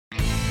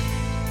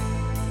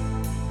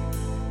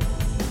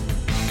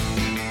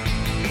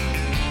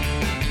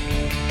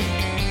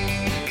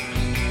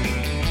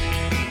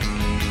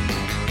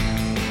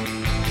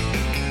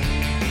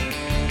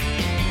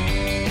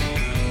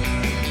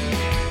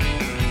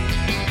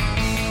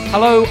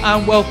Hello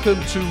and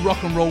welcome to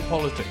Rock and Roll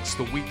Politics,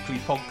 the weekly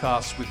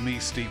podcast with me,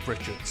 Steve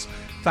Richards.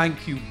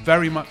 Thank you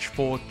very much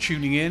for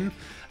tuning in.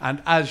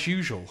 And as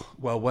usual,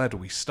 well, where do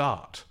we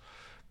start?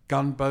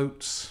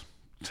 Gunboats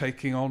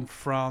taking on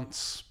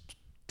France,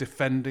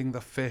 defending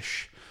the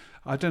fish.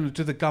 I don't know,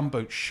 do the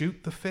gunboats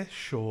shoot the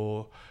fish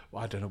or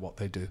I don't know what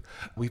they do.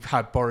 We've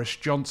had Boris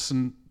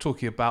Johnson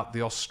talking about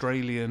the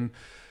Australian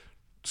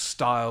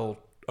style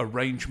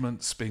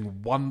arrangements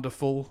being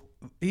wonderful.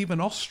 Even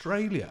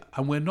Australia,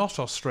 and we're not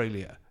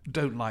Australia,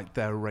 don't like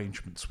their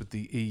arrangements with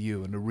the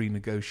EU and are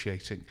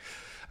renegotiating.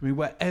 I mean,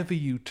 wherever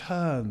you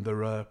turn,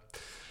 there are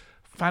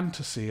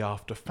fantasy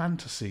after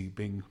fantasy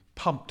being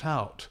pumped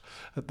out.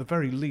 At the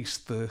very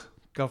least, the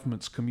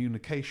government's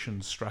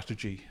communication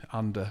strategy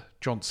under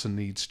Johnson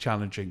needs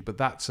challenging, but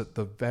that's at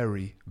the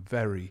very,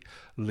 very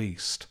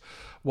least.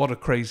 What a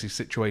crazy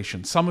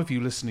situation. Some of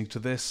you listening to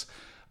this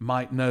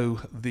might know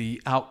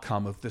the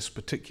outcome of this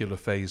particular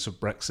phase of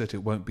Brexit.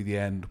 It won't be the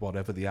end,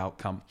 whatever the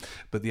outcome,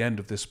 but the end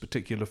of this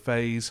particular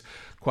phase.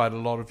 Quite a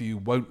lot of you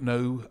won't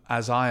know.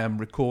 As I am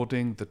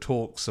recording, the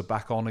talks are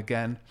back on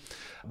again.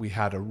 We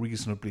had a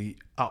reasonably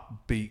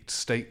upbeat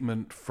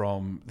statement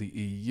from the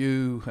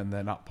EU, and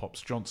then up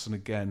pops Johnson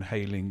again,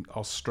 hailing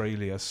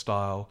Australia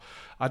style.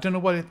 I don't know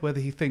whether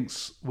he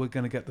thinks we're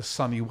going to get the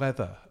sunny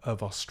weather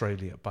of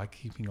Australia by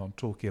keeping on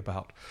talking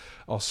about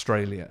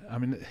Australia. I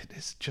mean, it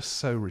is just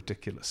so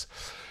ridiculous.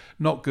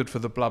 Not good for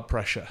the blood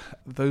pressure.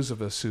 Those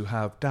of us who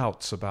have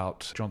doubts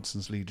about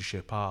Johnson's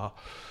leadership are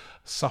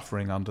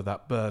suffering under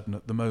that burden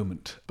at the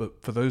moment.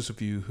 But for those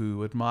of you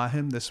who admire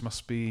him, this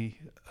must be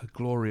a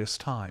glorious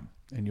time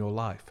in your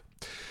life.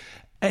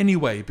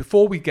 Anyway,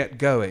 before we get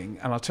going,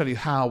 and I'll tell you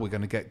how we're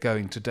going to get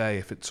going today,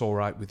 if it's all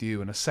right with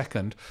you in a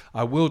second,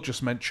 I will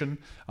just mention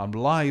I'm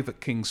live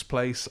at King's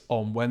Place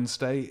on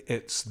Wednesday.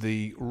 It's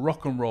the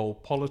Rock and Roll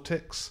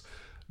Politics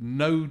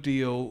No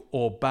Deal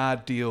or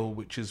Bad Deal,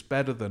 which is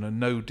better than a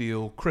no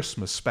deal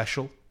Christmas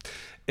special.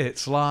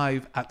 It's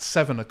live at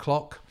 7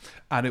 o'clock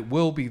and it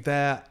will be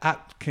there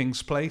at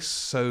King's Place.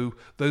 So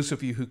those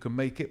of you who can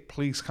make it,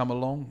 please come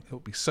along. It'll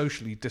be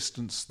socially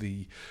distanced.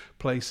 The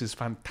place is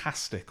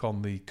fantastic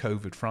on the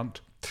COVID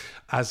front,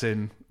 as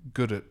in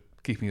good at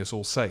keeping us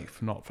all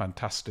safe, not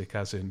fantastic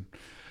as in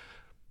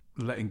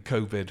letting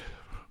COVID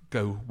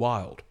go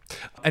wild.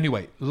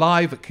 Anyway,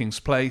 live at King's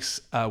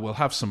Place, we'll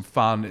have some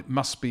fun. It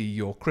must be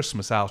your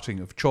Christmas outing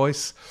of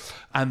choice.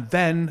 And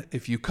then,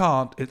 if you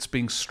can't, it's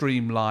being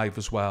streamed live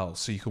as well,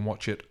 so you can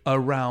watch it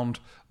around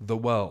the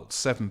world,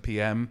 7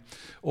 p.m.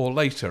 or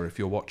later if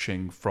you're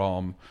watching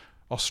from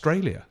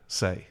Australia,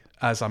 say,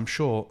 as I'm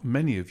sure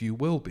many of you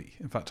will be.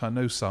 In fact, I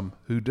know some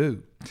who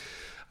do.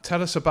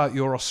 Tell us about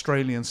your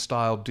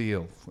Australian-style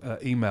deal.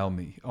 Email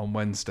me on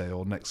Wednesday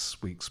or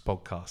next week's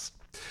podcast.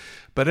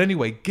 But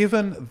anyway,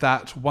 given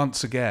that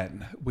once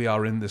again we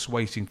are in this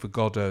waiting for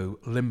Godot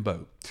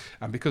limbo,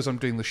 and because I'm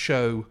doing the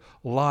show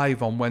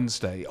live on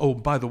Wednesday, oh,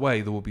 by the way,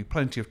 there will be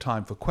plenty of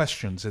time for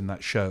questions in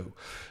that show,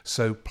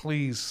 so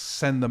please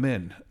send them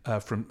in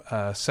from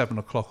 7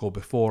 o'clock or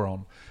before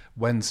on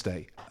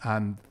Wednesday,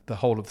 and the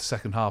whole of the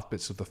second half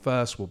bits of the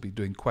first will be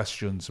doing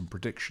questions and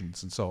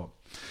predictions and so on.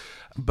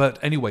 But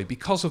anyway,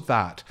 because of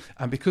that,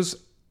 and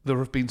because there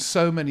have been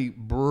so many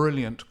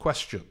brilliant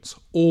questions,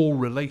 all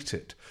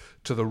related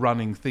to the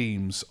running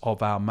themes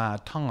of our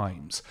mad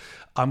times,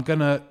 I'm going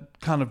to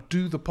kind of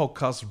do the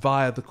podcast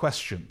via the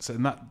questions.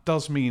 And that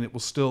does mean it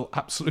will still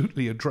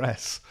absolutely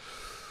address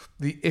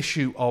the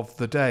issue of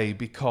the day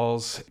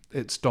because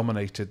it's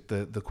dominated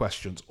the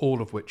questions,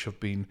 all of which have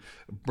been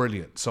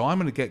brilliant. So I'm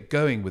going to get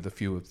going with a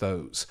few of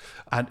those.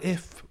 And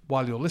if,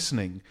 while you're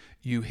listening,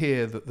 you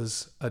hear that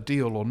there's a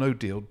deal or no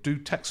deal, do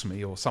text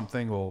me or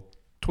something or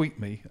tweet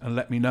me and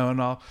let me know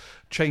and I'll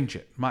change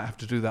it. Might have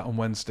to do that on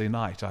Wednesday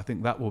night. I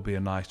think that will be a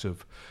night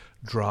of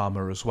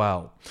drama as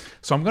well.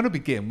 So I'm going to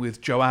begin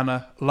with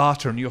Joanna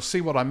Larter, and you'll see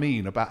what I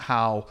mean about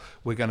how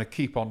we're going to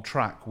keep on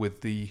track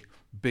with the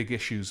big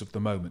issues of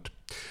the moment.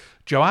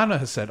 Joanna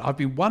has said, I've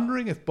been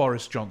wondering if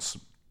Boris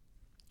Johnson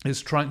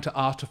is trying to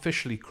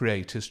artificially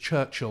create his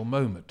Churchill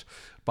moment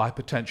by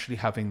potentially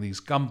having these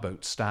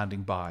gunboats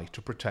standing by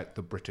to protect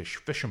the British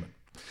fishermen.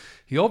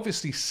 He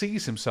obviously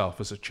sees himself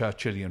as a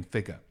Churchillian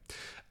figure,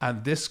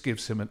 and this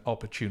gives him an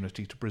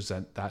opportunity to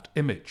present that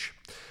image.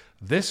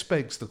 This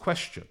begs the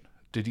question,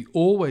 did he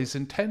always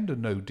intend a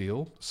no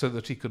deal so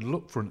that he could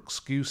look for an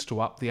excuse to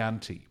up the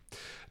ante?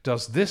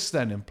 Does this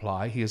then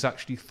imply he has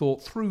actually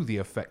thought through the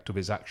effect of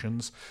his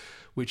actions,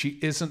 which he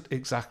isn't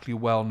exactly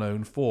well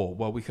known for?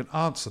 Well, we can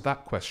answer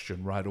that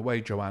question right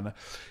away, Joanna.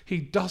 He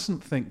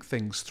doesn't think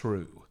things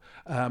through.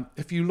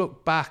 If you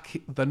look back,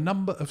 the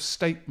number of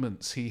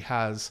statements he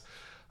has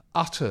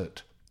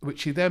uttered,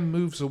 which he then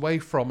moves away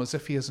from as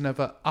if he has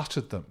never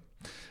uttered them.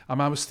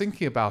 I was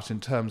thinking about in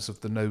terms of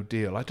the no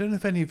deal. I don't know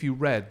if any of you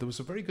read, there was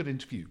a very good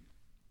interview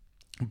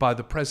by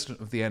the president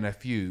of the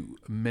NFU,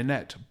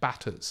 Minette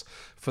Batters,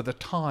 for The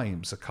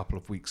Times a couple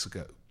of weeks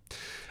ago.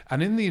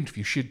 And in the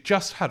interview, she had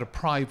just had a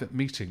private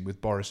meeting with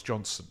Boris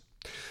Johnson.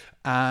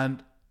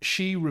 And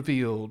she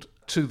revealed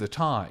to the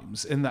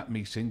Times, in that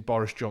meeting,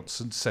 Boris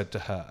Johnson said to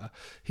her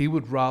he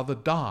would rather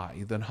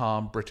die than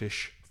harm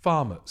British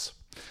farmers.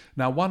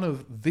 Now, one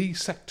of the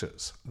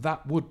sectors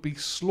that would be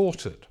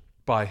slaughtered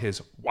by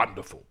his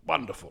wonderful,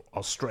 wonderful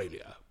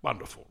Australia,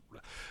 wonderful,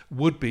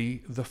 would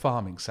be the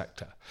farming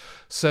sector.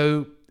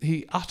 So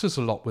he utters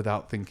a lot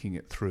without thinking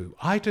it through.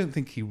 I don't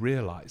think he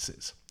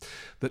realises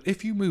that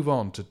if you move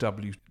on to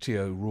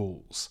WTO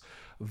rules,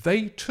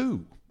 they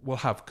too will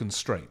have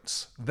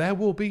constraints. There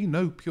will be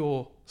no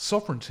pure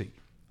sovereignty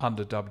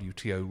under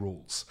WTO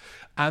rules,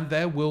 and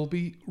there will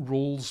be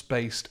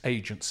rules-based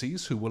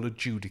agencies who will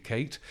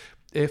adjudicate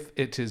if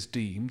it is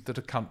deemed that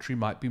a country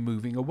might be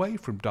moving away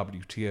from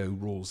WTO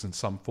rules in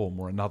some form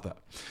or another.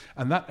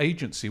 And that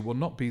agency will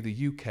not be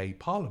the UK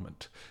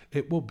Parliament.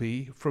 It will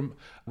be from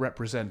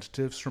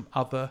representatives from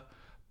other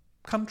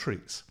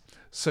countries.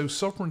 So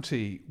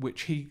sovereignty,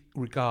 which he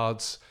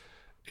regards,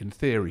 in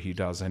theory he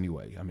does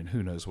anyway, I mean,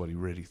 who knows what he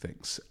really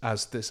thinks,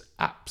 as this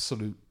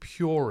absolute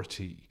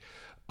purity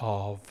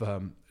of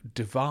a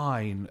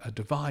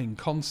divine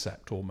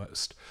concept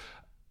almost,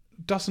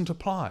 doesn't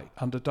apply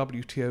under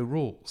WTO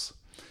rules.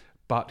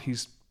 But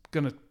he's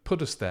going to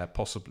put us there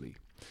possibly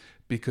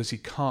because he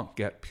can't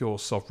get pure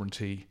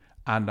sovereignty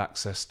and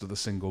access to the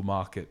single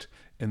market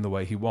in the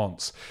way he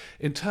wants.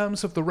 In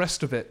terms of the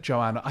rest of it,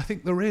 Joanna, I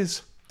think there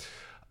is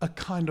a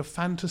kind of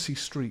fantasy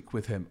streak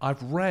with him.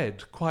 I've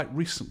read quite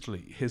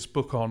recently his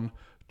book on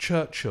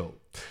Churchill.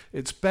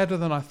 It's better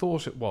than I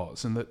thought it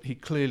was, in that he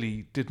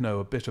clearly did know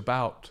a bit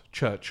about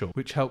Churchill,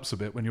 which helps a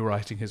bit when you're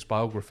writing his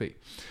biography.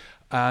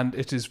 And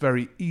it is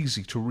very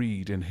easy to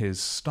read in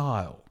his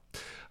style.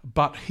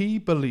 But he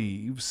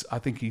believes, I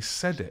think he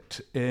said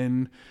it,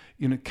 in,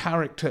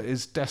 character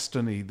is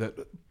destiny,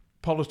 that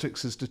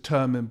politics is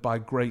determined by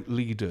great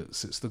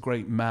leaders. It's the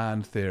great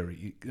man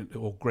theory,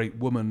 or great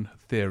woman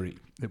theory.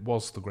 It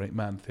was the great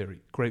man theory,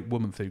 great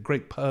woman theory,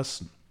 great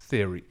person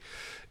theory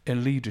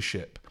in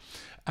leadership,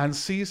 and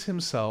sees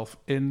himself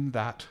in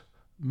that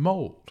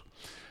mould.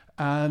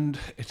 And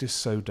it is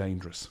so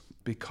dangerous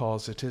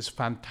because it is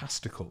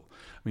fantastical.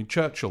 I mean,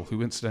 Churchill,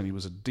 who incidentally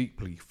was a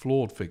deeply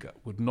flawed figure,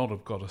 would not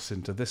have got us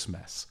into this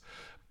mess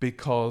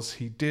because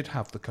he did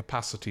have the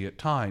capacity at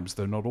times,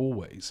 though not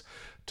always,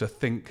 to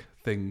think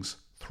things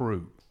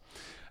through.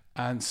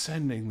 And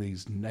sending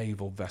these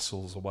naval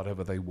vessels or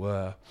whatever they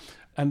were,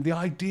 and the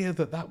idea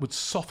that that would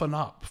soften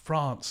up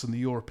France and the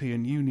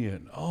European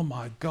Union. Oh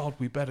my God,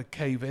 we better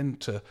cave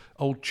into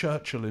old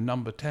Churchill in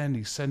number 10.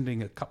 He's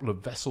sending a couple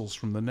of vessels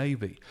from the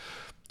Navy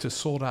to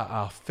sort out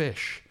our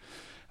fish.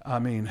 I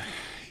mean,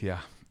 yeah,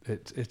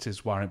 it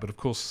is worrying. But of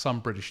course, some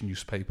British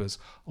newspapers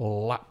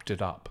lapped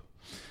it up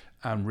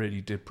and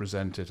really did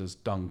present it as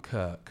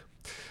Dunkirk.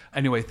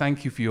 Anyway,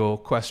 thank you for your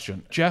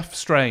question. Jeff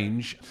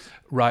Strange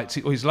writes,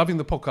 he's loving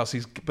the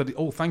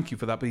podcast, thank you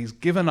for that, but he's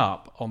given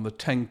up on the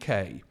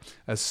 10K,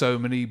 as so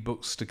many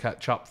books to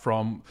catch up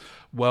from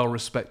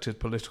well-respected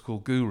political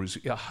gurus.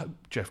 Yeah,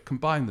 Jeff,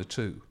 combine the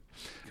two.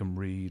 You can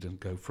read and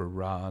go for a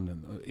run.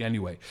 And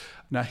anyway,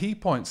 now he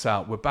points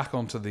out, we're back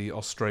onto the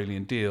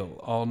Australian deal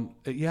on,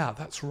 yeah,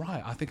 that's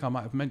right. I think I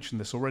might have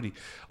mentioned this already.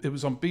 It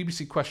was on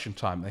BBC Question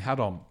Time. They had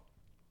on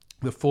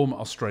the former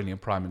Australian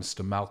Prime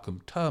Minister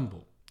Malcolm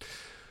Turnbull,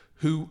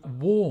 who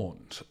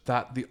warned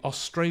that the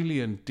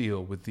Australian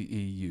deal with the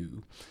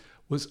EU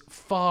was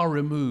far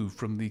removed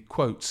from the,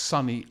 quote,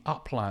 sunny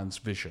uplands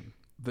vision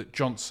that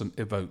Johnson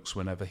evokes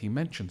whenever he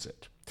mentions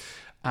it.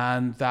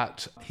 And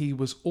that he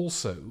was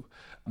also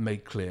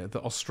made clear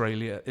that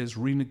Australia is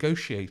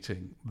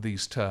renegotiating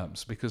these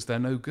terms because they're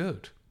no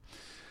good.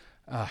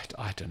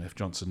 I don't know if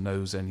Johnson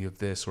knows any of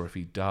this, or if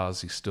he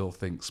does, he still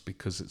thinks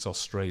because it's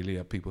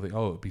Australia, people think,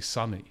 oh, it'd be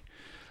sunny.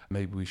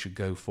 Maybe we should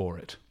go for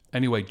it.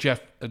 Anyway,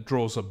 Jeff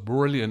draws a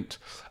brilliant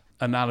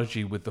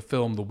analogy with the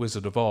film The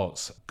Wizard of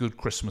Oz, good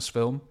Christmas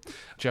film.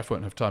 Jeff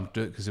won't have time to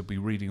do it because he'll be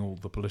reading all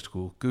the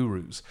political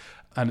gurus.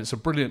 And it's a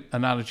brilliant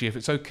analogy. If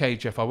it's okay,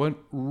 Jeff, I won't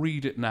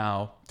read it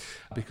now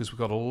because we've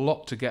got a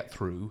lot to get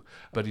through.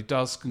 But he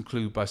does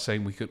conclude by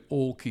saying we could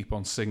all keep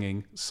on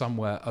singing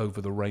Somewhere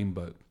Over the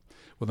Rainbow.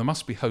 Well, there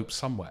must be hope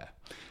somewhere.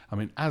 I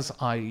mean, as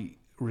I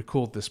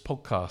record this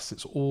podcast,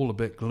 it's all a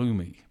bit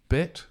gloomy.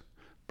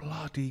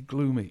 Bloody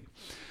gloomy.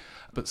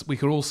 But we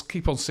could all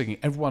keep on singing.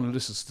 Everyone who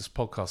listens to this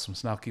podcast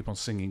must now keep on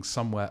singing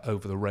Somewhere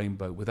Over the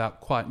Rainbow without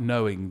quite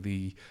knowing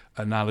the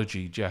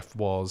analogy Jeff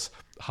was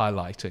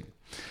highlighting.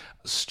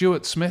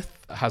 Stuart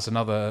Smith has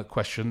another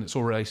question. It's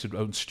all related.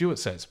 And Stuart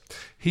says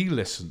he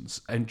listens,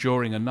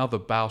 enduring another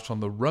bout on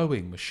the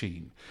rowing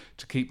machine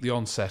to keep the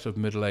onset of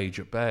middle age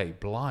at bay.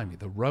 Blimey,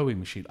 the rowing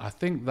machine. I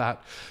think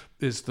that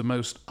is the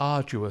most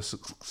arduous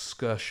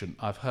excursion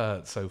I've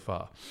heard so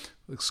far.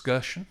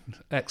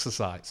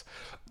 Exercise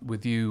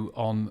with you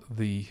on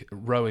the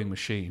rowing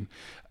machine.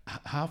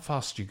 How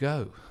fast do you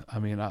go? I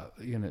mean,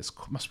 it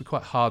must be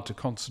quite hard to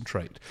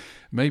concentrate.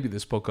 Maybe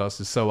this podcast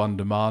is so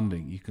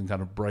undemanding you can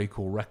kind of break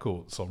all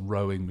records on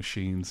rowing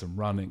machines and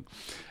running.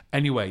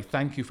 Anyway,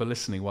 thank you for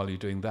listening while you're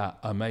doing that.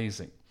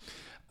 Amazing.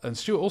 And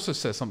Stuart also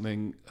says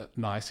something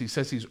nice. He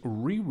says he's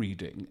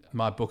rereading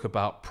my book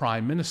about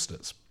prime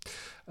ministers.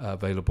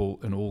 available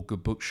in all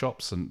good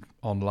bookshops and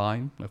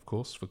online, of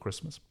course, for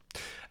Christmas.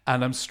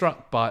 And I'm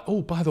struck by,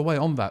 by the way,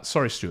 on that,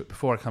 sorry, Stuart,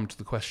 before I come to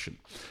the question,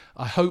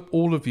 I hope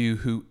all of you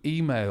who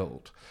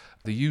emailed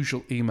the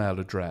usual email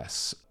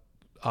address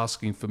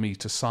asking for me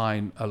to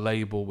sign a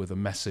label with a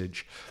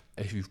message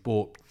if you've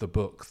bought the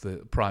book, the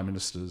Prime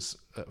Ministers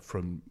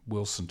from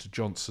Wilson to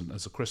Johnson,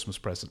 as a Christmas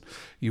present,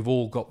 you've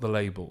all got the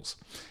labels.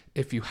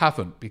 If you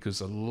haven't,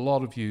 because a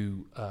lot of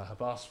you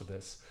have asked for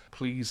this,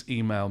 please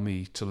email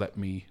me to let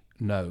me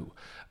know,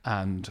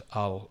 and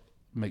I'll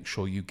make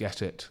sure you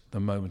get it the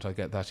moment I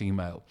get that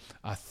email.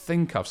 I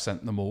think I've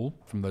sent them all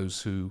from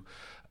those who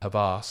have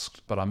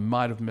asked, but I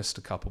might have missed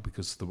a couple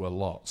because there were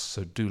lots,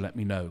 so do let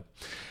me know.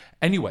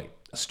 Anyway,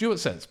 Stuart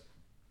says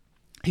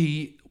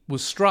he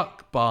was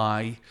struck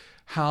by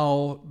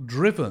how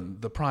driven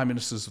the prime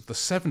ministers of the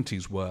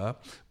 70s were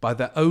by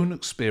their own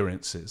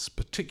experiences,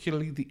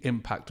 particularly the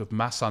impact of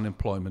mass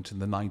unemployment in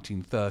the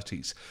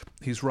 1930s.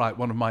 He's right,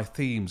 one of my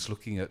themes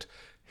looking at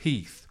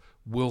Heath,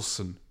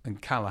 Wilson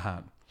and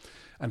Callaghan,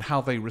 and how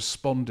they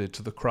responded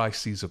to the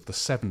crises of the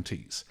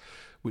 70s,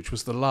 which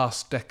was the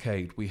last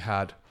decade we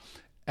had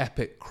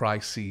epic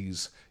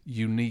crises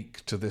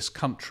unique to this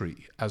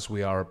country, as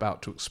we are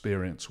about to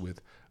experience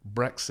with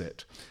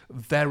Brexit.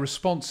 Their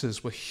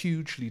responses were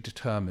hugely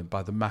determined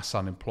by the mass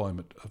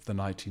unemployment of the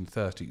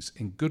 1930s,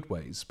 in good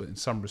ways, but in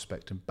some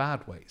respect in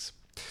bad ways.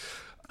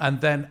 And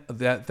then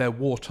their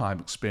wartime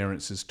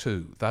experiences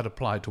too. That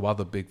applied to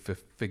other big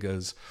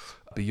figures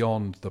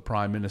beyond the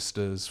prime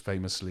ministers,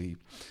 famously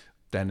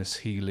Denis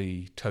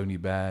Healey, Tony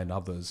Blair and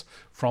others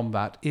from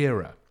that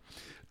era.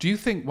 Do you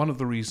think one of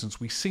the reasons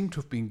we seem to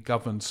have been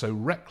governed so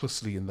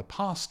recklessly in the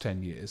past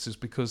 10 years is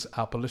because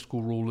our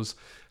political rulers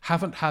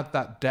haven't had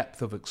that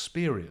depth of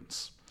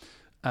experience,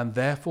 and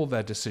therefore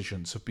their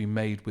decisions have been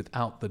made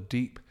without the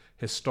deep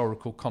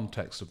historical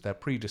context of their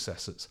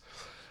predecessors?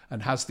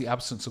 And has the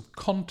absence of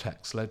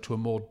context led to a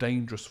more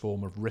dangerous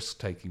form of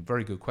risk-taking?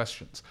 Very good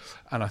questions.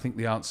 And I think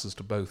the answers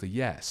to both are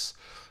yes.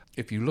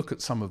 If you look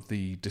at some of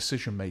the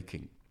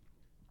decision-making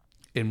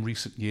in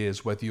recent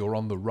years, whether you're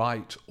on the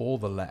right or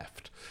the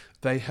left,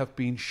 they have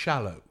been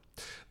shallow.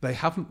 They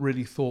haven't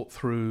really thought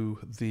through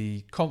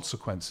the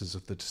consequences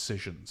of the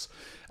decisions,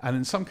 and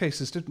in some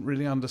cases didn't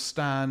really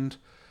understand,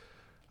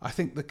 I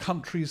think, the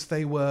countries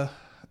they were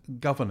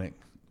governing.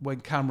 When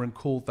Cameron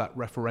called that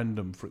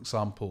referendum, for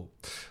example,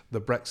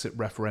 the Brexit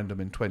referendum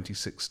in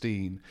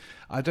 2016,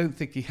 I don't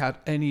think he had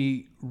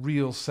any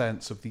real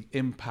sense of the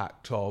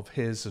impact of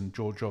his and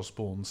George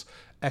Osborne's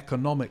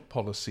economic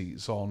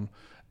policies on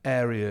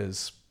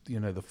areas,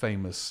 the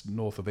famous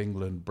North of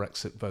England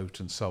Brexit vote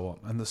and so on,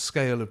 and the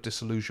scale of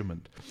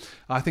disillusionment.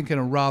 I think in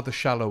a rather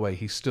shallow way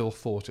he still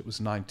thought it was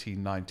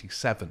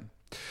 1997.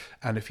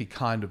 And if he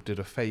kind of did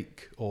a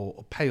fake or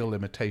a pale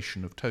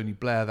imitation of Tony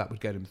Blair, that would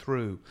get him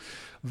through.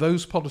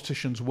 Those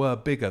politicians were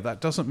bigger. That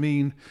doesn't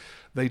mean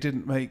they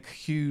didn't make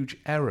huge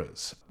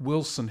errors.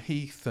 Wilson,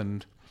 Heath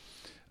and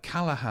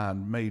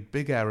Callaghan made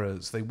big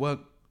errors. They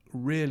weren't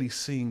really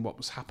seeing what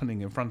was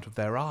happening in front of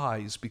their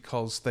eyes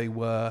because they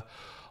were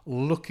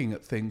looking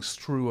at things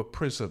through a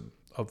prism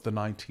of the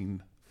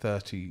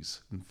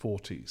 1930s and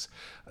 40s.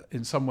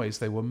 In some ways,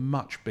 they were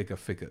much bigger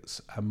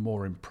figures and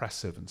more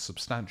impressive and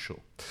substantial.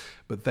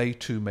 But they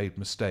too made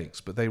mistakes.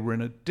 But they were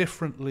in a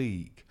different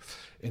league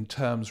in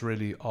terms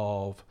really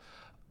of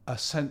a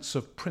sense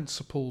of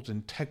principled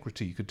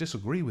integrity. You could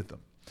disagree with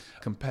them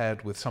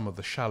compared with some of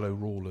the shallow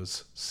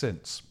rulers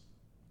since.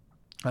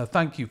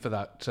 Thank you for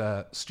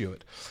that,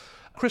 Stuart.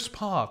 Chris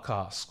Park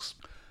asks,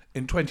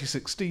 in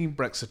 2016,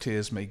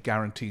 Brexiteers made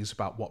guarantees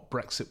about what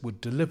Brexit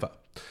would deliver.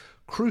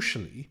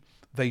 Crucially,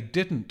 they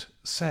didn't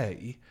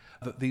say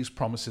that these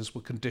promises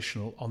were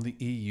conditional on the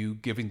EU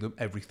giving them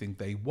everything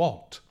they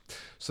want.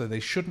 So they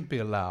shouldn't be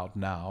allowed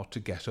now to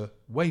get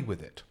away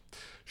with it.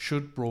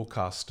 Should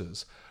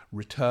broadcasters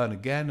return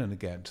again and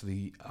again to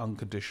the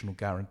unconditional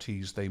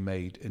guarantees they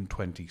made in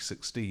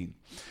 2016?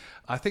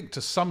 I think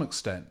to some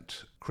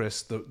extent,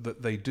 Chris,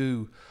 that they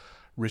do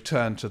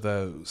return to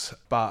those,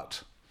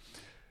 but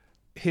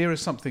here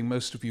is something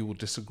most of you will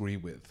disagree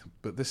with,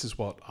 but this is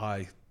what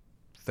I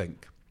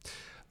think.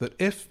 That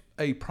if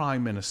a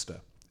prime minister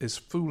is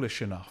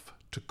foolish enough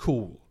to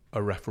call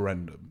a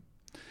referendum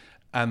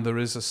and there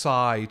is a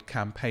side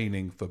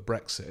campaigning for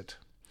Brexit,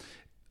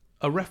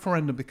 a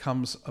referendum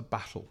becomes a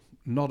battle,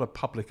 not a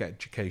public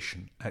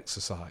education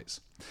exercise.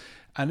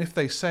 And if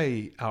they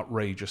say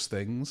outrageous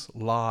things,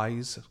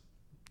 lies,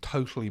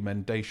 totally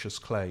mendacious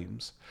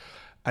claims,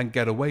 and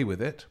get away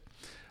with it,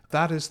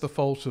 that is the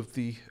fault of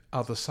the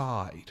other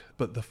side.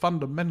 But the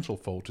fundamental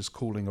fault is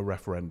calling a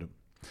referendum.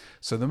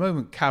 So the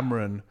moment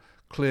Cameron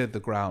cleared the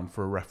ground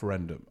for a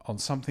referendum on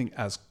something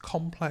as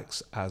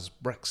complex as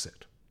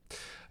Brexit,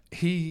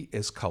 he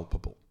is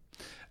culpable.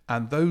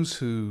 And those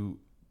who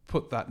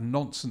put that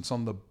nonsense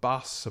on the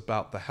bus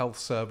about the health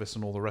service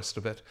and all the rest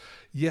of it,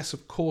 yes,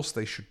 of course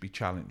they should be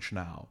challenged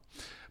now.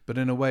 But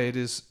in a way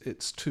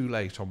it's too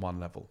late on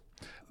one level.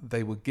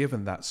 they were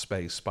given that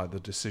space by the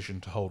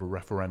decision to hold a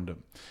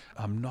referendum.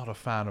 I'm not a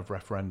fan of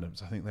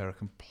referendums. I think they're a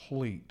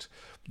complete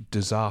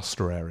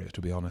disaster area,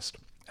 to be honest.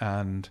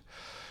 And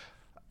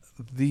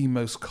the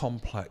most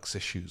complex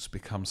issues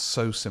become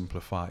so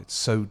simplified,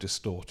 so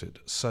distorted,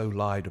 so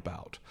lied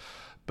about.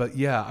 But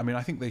yeah, I mean,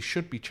 I think they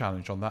should be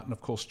challenged on that, and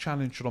of course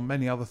challenged on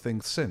many other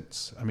things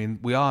since. I mean,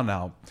 we are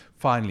now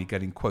finally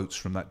getting quotes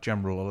from that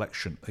general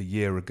election a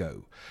year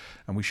ago,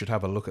 and we should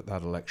have a look at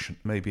that election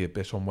maybe a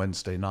bit on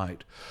Wednesday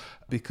night,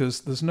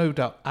 because there's no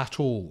doubt at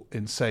all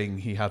in saying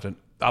he had an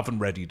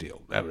oven-ready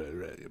deal.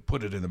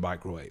 Put it in the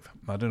microwave.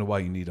 I don't know why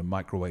you need a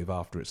microwave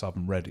after it's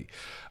oven-ready.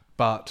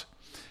 But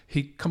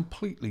he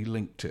completely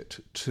linked it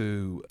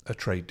to a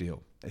trade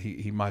deal.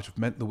 He might have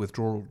meant the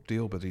withdrawal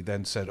deal, but he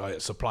then said, oh, yeah,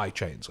 supply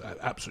chains,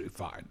 absolutely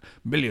fine.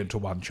 1,000,000 to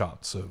 1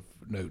 chance of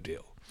no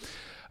deal.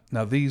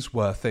 Now, these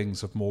were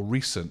things of more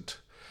recent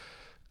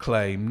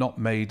claim, not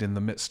made in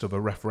the midst of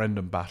a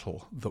referendum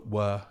battle, that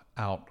were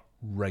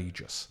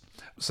outrageous.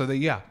 So,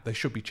 they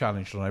should be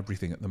challenged on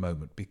everything at the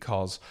moment,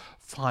 because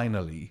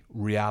finally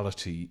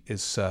reality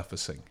is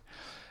surfacing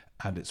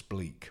and it's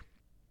bleak.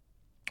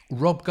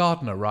 Rob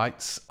Gardner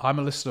writes, I'm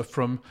a listener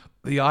from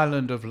the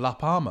island of La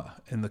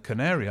Palma in the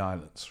Canary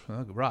Islands.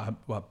 Right,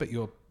 well, I bet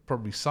you're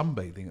probably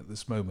sunbathing at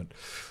this moment.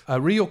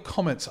 Read your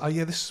comments.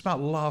 This is about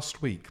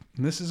last week.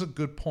 And this is a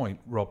good point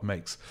Rob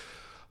makes.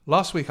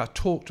 Last week I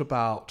talked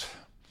about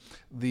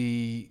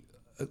the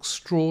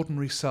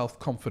extraordinary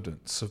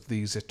self-confidence of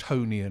these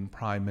Etonian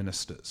prime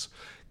ministers.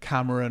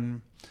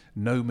 Cameron,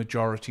 no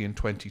majority in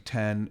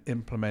 2010,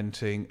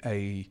 implementing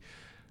a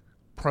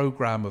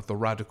programme of the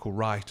radical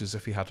right as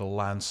if he had a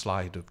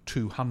landslide of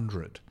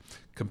 200,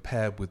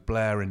 compared with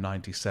Blair in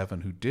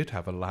 97, who did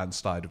have a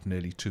landslide of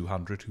nearly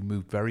 200, who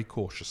moved very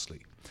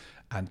cautiously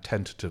and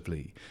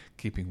tentatively,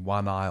 keeping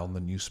one eye on the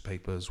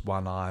newspapers,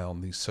 one eye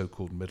on these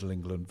so-called Middle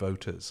England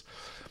voters.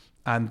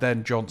 And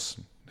then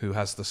Johnson, who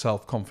has the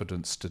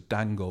self-confidence to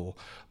dangle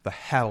the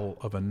hell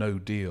of a no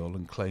deal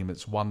and claim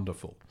it's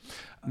wonderful.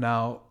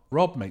 Now,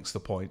 Rob makes the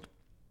point,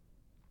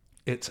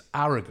 it's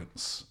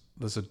arrogance.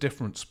 There's a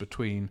difference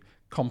between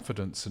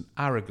confidence and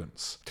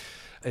arrogance.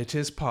 It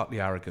is partly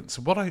arrogance.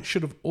 What I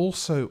should have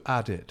also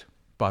added,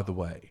 by the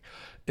way,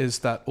 is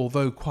that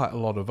although quite a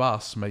lot of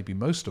us, maybe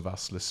most of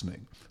us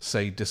listening,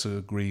 say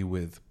disagree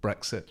with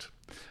Brexit,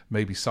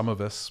 maybe some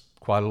of us,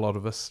 quite a lot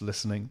of us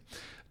listening,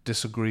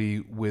 disagree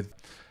with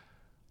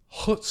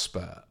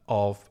chutzpah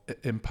of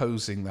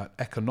imposing that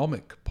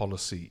economic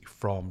policy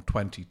from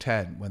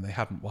 2010 when they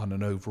hadn't won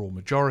an overall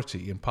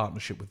majority in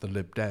partnership with the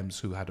Lib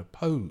Dems, who had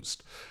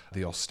opposed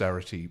the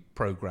austerity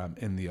programme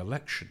in the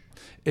election.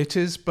 It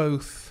is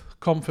both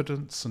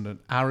confidence and an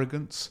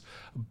arrogance,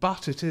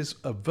 but it is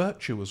a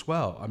virtue as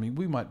well. I mean,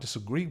 we might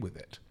disagree with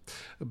it,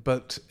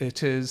 but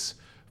it is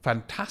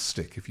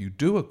fantastic if you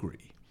do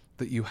agree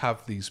that you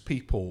have these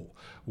people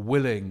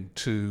willing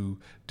to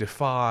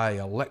defy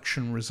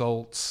election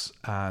results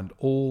and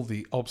all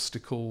the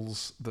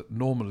obstacles that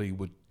normally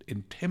would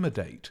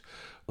intimidate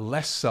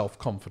less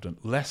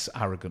self-confident, less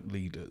arrogant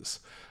leaders.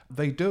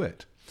 They do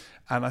it.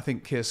 And I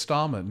think Keir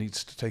Starmer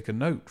needs to take a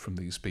note from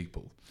these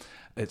people.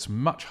 It's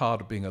much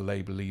harder being a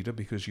Labour leader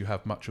because you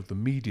have much of the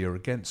media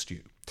against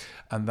you.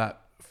 And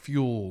that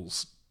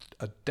fuels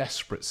a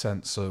desperate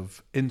sense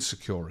of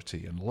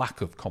insecurity and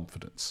lack of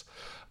confidence.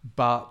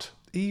 But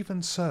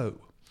even so,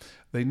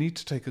 they need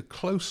to take a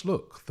close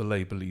look, the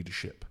Labour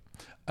leadership,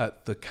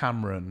 at the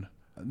Cameron,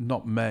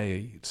 not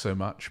May so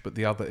much, but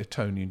the other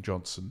Etonian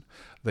Johnson.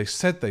 They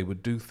said they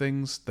would do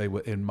things. They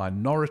were in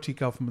minority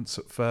governments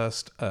at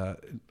first,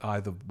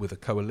 either with a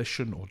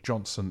coalition or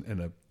Johnson in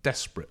a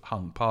desperate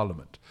hung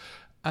parliament.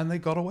 And they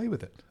got away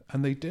with it,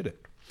 and they did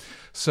it.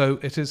 So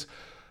it is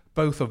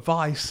both a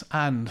vice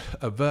and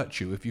a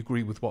virtue if you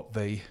agree with what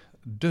they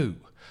do.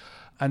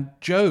 And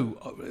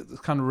Joe,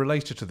 kind of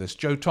related to this,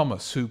 Joe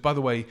Thomas, who, by the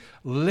way,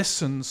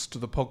 listens to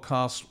the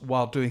podcast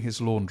while doing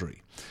his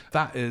laundry.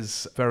 That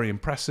is very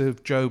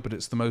impressive, Joe, but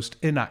it's the most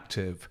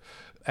inactive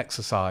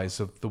exercise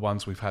of the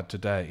ones we've had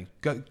today.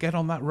 Get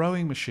on that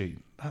rowing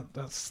machine.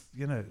 That's,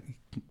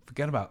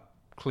 forget about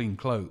clean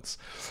clothes.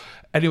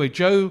 Anyway,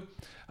 Joe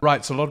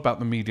writes a lot about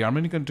the media. I'm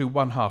only going to do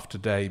one half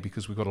today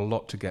because we've got a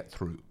lot to get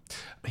through.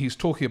 He's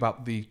talking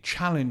about the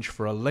challenge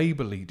for a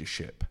Labour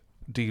leadership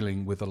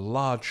dealing with a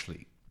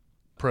largely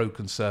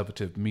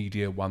pro-conservative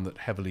media, one that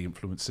heavily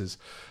influences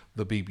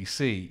the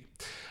BBC.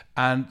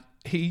 And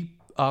he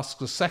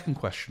asks a second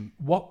question,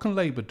 what can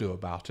Labour do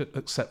about it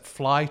except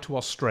fly to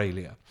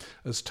Australia,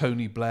 as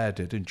Tony Blair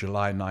did in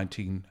July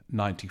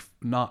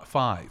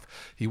 1995.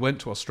 He went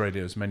to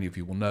Australia, as many of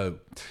you will know.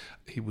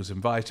 He was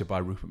invited by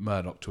Rupert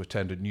Murdoch to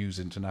attend a News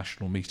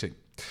International meeting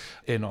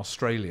in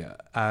Australia,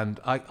 and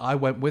I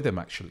went with him,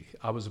 actually.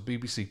 I was a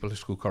BBC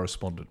political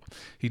correspondent.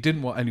 He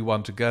didn't want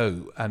anyone to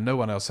go, and no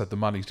one else had the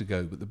money to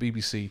go, but the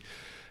BBC,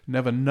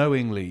 never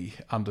knowingly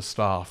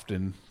understaffed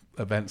in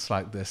events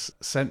like this,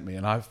 sent me,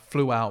 and I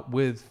flew out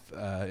with,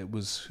 it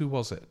was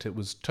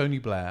Tony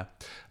Blair,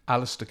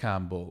 Alistair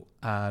Campbell,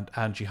 and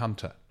Angie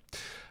Hunter.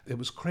 It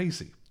was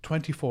crazy,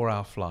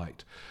 24-hour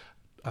flight.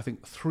 I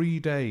think, 3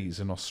 days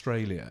in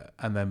Australia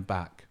and then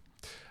back,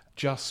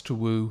 just to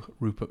woo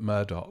Rupert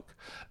Murdoch.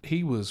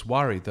 He was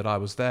worried that I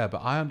was there,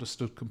 but I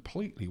understood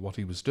completely what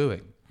he was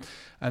doing.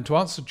 And to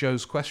answer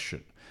Joe's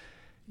question,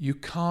 you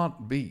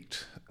can't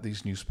beat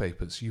these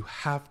newspapers. You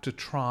have to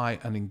try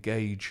and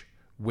engage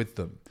with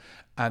them,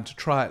 and to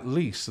try at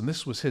least, and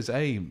this was his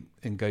aim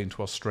in going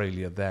to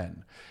Australia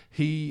then,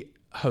 he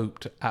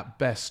hoped at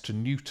best to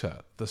neuter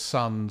the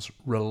Sun's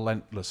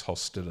relentless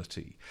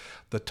hostility.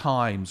 The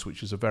Times,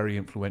 which is a very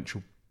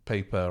influential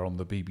paper on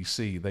the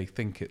BBC, they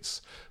think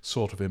it's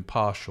sort of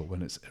impartial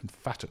when it's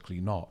emphatically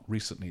not.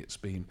 Recently it's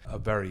been a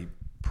very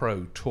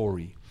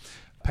pro-Tory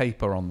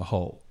paper on the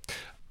whole.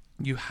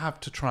 You have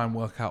to try and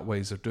work out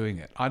ways of doing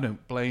it. I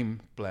don't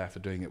blame Blair for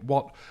doing it.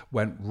 What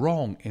went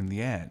wrong in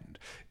the end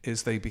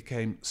is they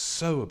became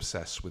so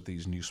obsessed with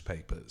these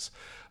newspapers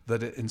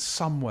that it in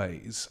some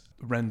ways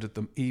rendered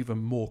them even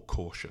more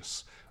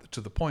cautious, to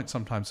the point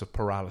sometimes of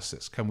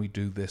paralysis. Can we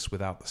do this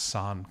without the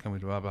Sun? Can we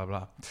do blah, blah,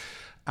 blah?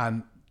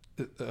 And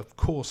of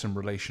course, in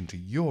relation to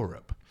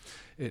Europe,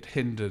 it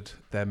hindered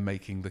them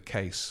making the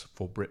case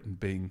for Britain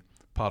being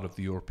part of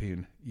the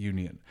European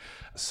Union.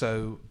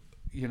 So,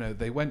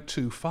 they went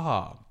too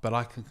far, but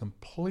I can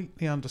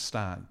completely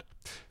understand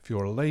if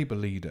you're a Labour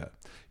leader,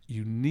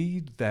 you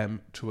need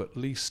them to at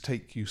least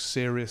take you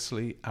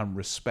seriously and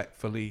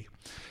respectfully,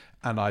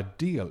 and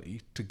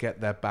ideally to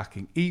get their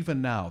backing.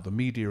 Even now, the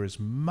media is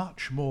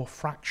much more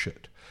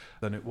fractured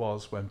than it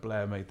was when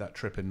Blair made that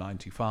trip in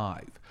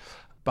 95.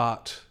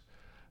 But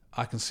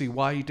I can see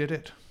why he did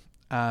it,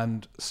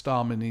 and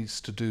Starmer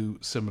needs to do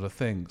similar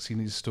things. He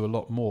needs to do a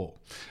lot more.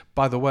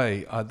 By the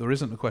way, there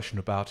isn't a question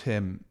about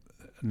him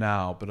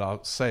now, but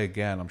I'll say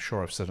again, I'm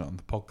sure I've said it on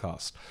the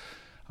podcast,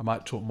 I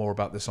might talk more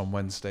about this on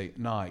Wednesday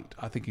night.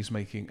 I think he's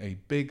making a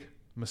big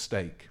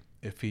mistake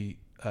if he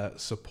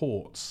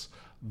supports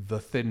the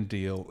thin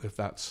deal, if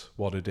that's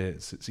what it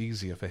is. It's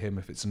easier for him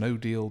if it's no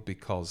deal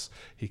because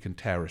he can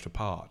tear it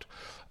apart.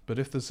 But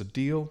if there's a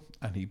deal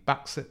and he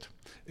backs it,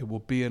 it will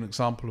be an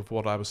example of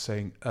what I was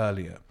saying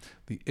earlier.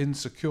 The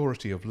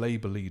insecurity of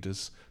Labour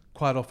leaders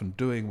quite often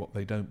doing what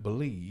they don't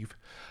believe,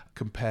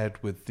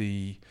 compared with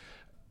the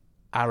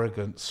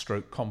arrogance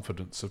stroke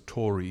confidence of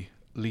Tory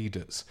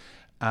leaders.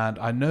 And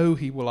I know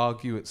he will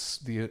argue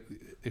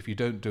if you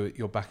don't do it,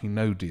 you're backing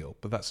no deal,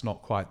 but that's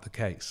not quite the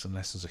case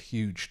unless there's a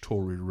huge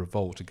Tory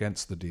revolt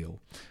against the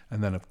deal.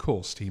 And then, of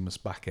course, he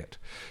must back it.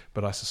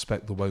 But I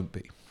suspect there won't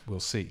be.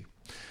 We'll see.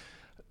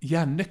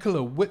 Yeah,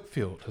 Nicola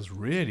Whitfield has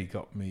really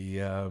got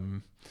me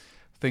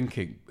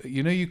thinking.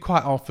 You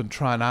quite often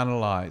try and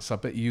analyse, I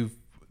bet you've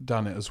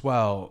done it as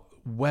well,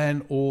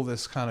 when all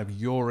this kind of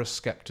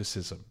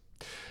Euroscepticism,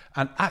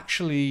 and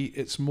actually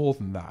it's more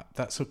than that.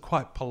 That's a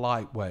quite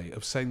polite way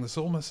of saying there's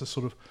almost a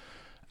sort of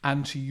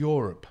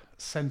anti-Europe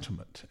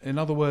sentiment. In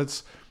other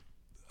words,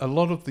 a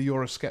lot of the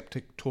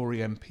Eurosceptic Tory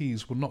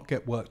MPs will not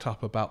get worked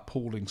up about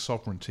pooling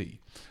sovereignty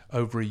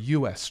over a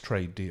US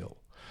trade deal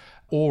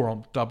or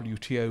on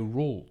WTO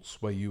rules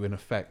where you in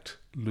effect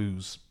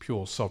lose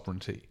pure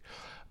sovereignty.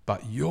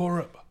 But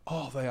Europe,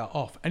 they are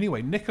off.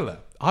 Anyway, Nicola,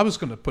 I was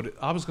going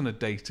to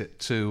date it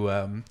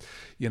to,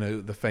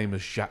 the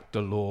famous Jacques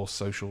Delors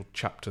social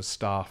chapter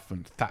stuff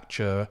and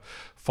Thatcher,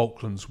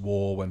 Falklands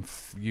War when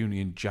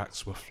Union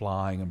Jacks were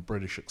flying and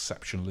British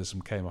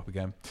exceptionalism came up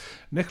again.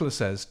 Nicola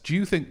says, do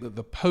you think that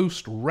the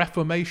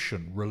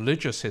post-Reformation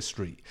religious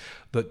history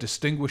that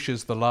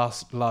distinguishes the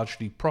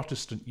largely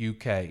Protestant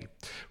UK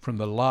from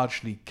the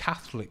largely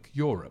Catholic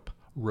Europe,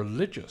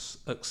 religious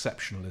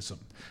exceptionalism,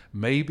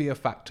 may be a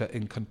factor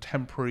in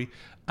contemporary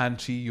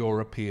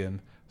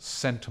anti-European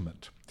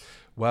sentiment?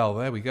 Well,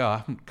 there we go. I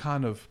haven't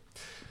kind of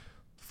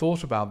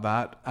thought about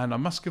that, and I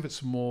must give it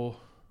some more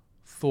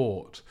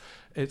thought.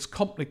 It's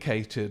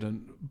complicated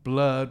and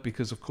blurred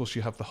because, of course,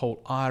 you have the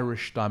whole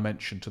Irish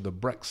dimension to the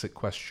Brexit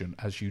question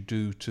as you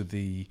do to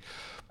the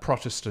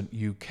Protestant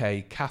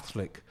UK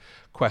Catholic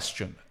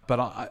question.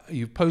 But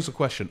you pose a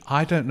question.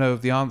 I don't know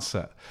the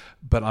answer,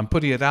 but I'm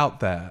putting it out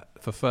there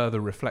for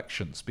further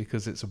reflections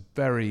because it's a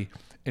very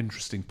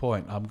interesting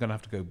point. I'm going to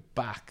have to go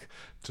back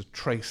to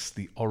trace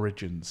the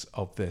origins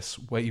of this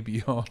way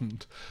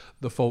beyond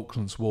the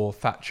Falklands War,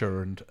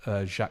 Thatcher and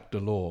Jacques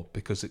Delors,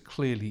 because it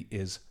clearly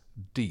is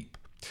deep.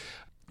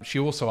 She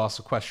also asked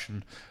a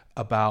question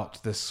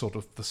about this sort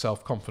of the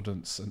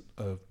self-confidence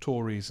of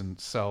Tories and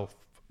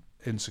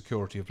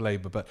self-insecurity of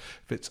Labour. But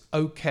if it's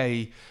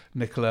okay,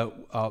 Nicola,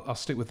 I'll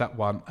stick with that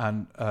one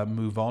and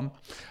move on.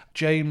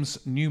 James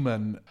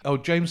Newman.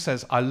 James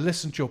says, I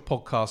listened to your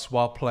podcast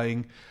while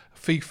playing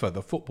FIFA,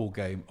 the football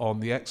game,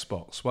 on the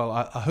Xbox. Well,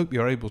 I hope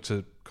you're able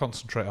to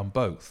concentrate on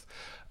both.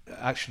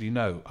 Actually,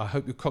 no. I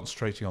hope you're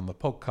concentrating on the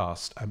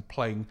podcast and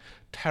playing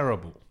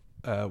terrible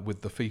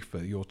with the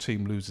FIFA. Your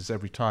team loses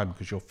every time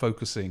because you're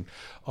focusing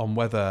on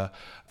whether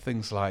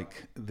things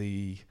like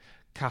the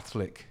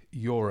Catholic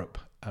Europe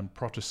and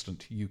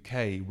Protestant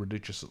UK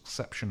religious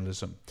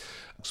exceptionalism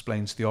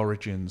explains the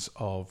origins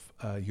of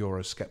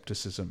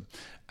Euroscepticism.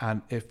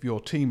 And if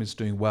your team is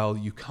doing well,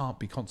 you can't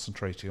be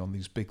concentrating on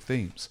these big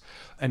themes.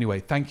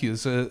 Anyway, thank you.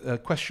 There's a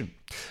question.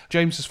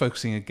 James is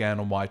focusing again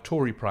on why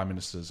Tory prime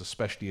ministers,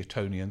 especially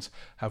Etonians,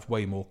 have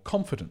way more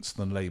confidence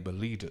than Labour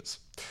leaders.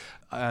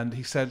 And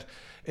he said,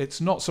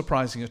 it's not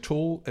surprising at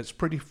all. It's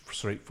pretty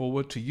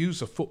straightforward. To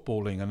use a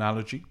footballing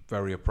analogy,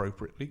 very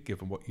appropriately,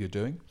 given what you're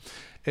doing,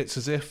 it's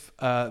as if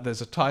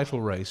there's a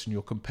title race and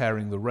you're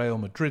comparing the Real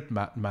Madrid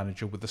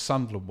manager with the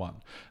Sunderland one.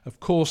 Of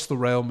course, the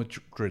Real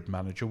Madrid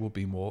manager will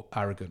be more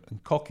arrogant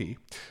and cocky,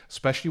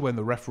 especially when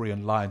the referee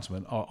and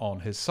linesman are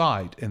on his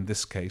side, in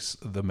this case,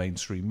 the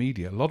mainstream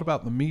media. A lot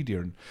about the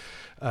media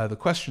and the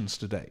questions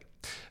today.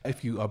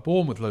 If you are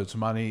born with loads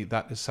of money,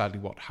 that is sadly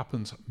what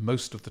happens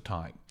most of the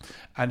time.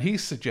 And he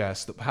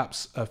suggests that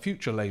perhaps a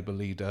future Labour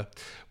leader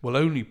will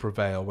only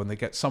prevail when they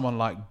get someone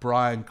like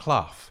Brian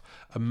Clough,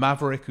 a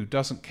maverick who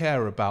doesn't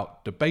care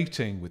about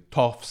debating with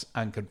toffs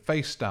and can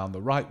face down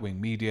the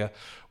right-wing media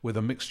with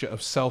a mixture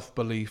of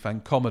self-belief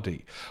and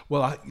comedy.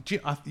 Well,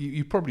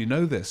 you probably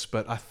know this,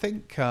 but I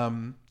think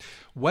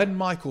when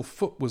Michael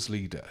Foot was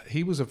leader,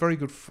 he was a very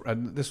good,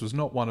 and this was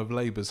not one of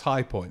Labour's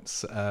high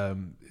points.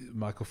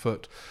 Michael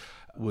Foot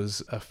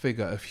was a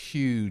figure of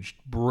huge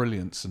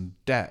brilliance and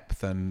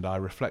depth, and I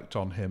reflect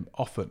on him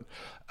often.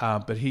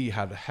 But he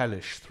had a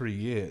hellish 3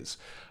 years.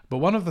 But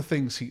one of the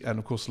things and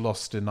of course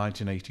lost in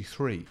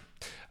 1983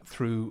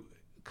 through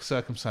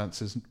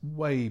circumstances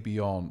way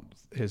beyond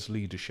his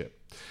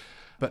leadership.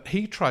 But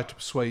he tried to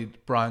persuade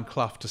Brian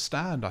Clough to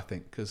stand, I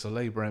think, as a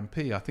Labour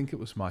MP. I think it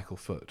was Michael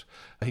Foot.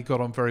 He got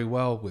on very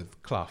well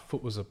with Clough.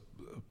 Foot was a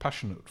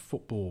passionate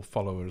football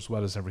follower as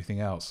well as everything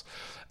else.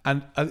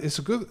 And it's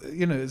a good,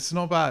 it's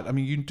not bad. I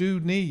mean, you do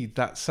need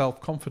that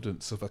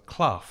self-confidence of a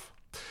Clough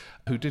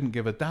who didn't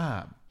give a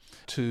damn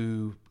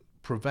to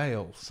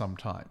prevail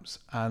sometimes.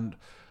 And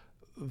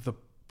the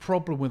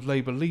problem with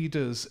Labour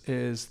leaders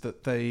is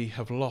that they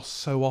have lost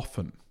so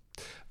often.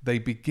 They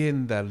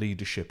begin their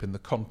leadership in the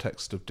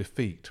context of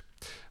defeat.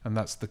 And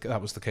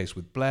that was the case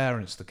with Blair,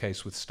 and it's the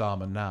case with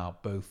Starmer now.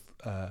 Both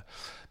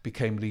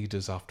became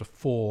leaders after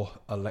 4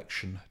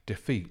 election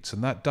defeats.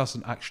 And that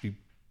doesn't actually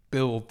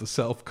build the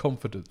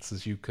self-confidence,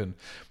 as you can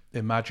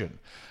imagine.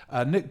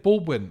 Nick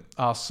Baldwin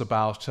asks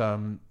about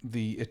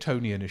the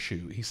Etonian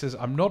issue. He says,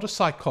 I'm not a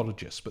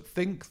psychologist, but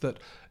think that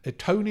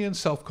Etonian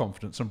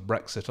self-confidence and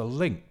Brexit are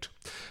linked.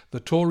 The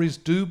Tories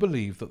do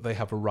believe that they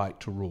have a right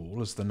to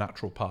rule as the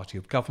natural party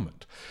of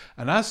government.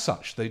 And as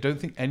such, they don't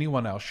think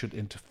anyone else should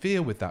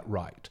interfere with that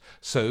right.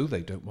 So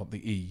they don't want the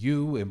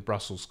EU in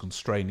Brussels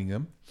constraining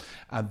them.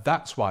 And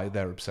that's why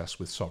they're obsessed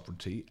with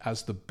sovereignty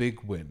as the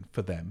big win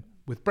for them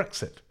with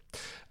Brexit.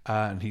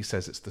 And he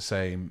says it's the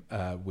same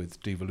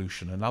with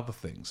devolution and other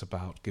things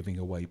about giving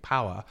away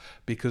power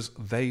because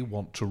they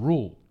want to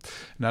rule.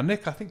 Now,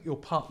 Nick, I think you're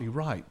partly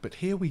right, but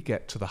here we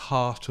get to the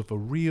heart of a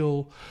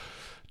real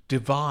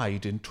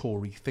divide in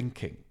Tory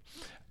thinking.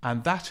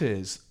 And that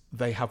is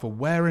they have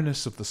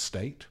awareness of the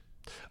state,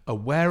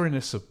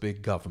 awareness of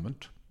big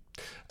government,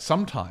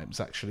 sometimes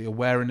actually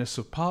awareness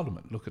of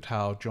Parliament. Look at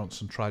how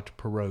Johnson tried to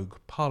prorogue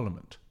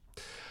Parliament.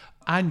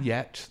 And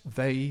yet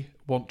they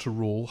want to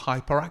rule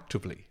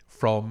hyperactively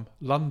from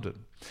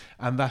London.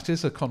 And that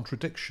is a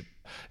contradiction.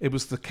 It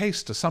was the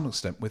case to some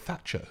extent with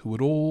Thatcher, who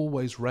would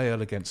always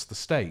rail against the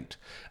state,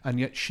 and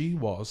yet she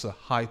was a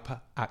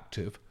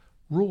hyperactive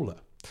ruler.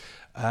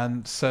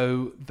 And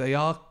so they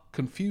are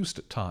confused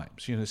at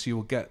times. So you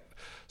will get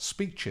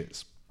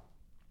speeches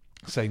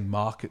saying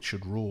market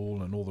should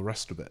rule and all the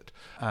rest of it,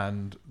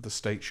 and the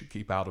state should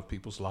keep out of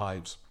people's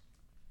lives.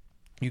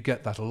 You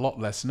get that a lot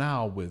less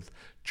now with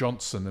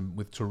Johnson and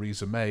with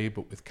Theresa May,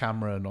 but with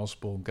Cameron,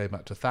 Osborne, going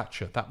back to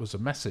Thatcher, that was a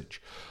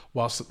message.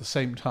 Whilst at the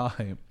same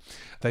time,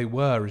 they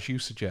were, as you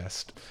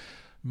suggest,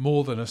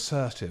 more than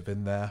assertive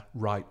in their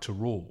right to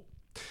rule.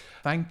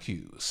 Thank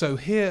you. So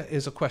here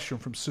is a question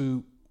from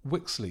Sue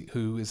Wixley,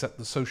 who is at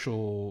the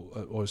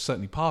social, or is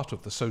certainly part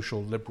of the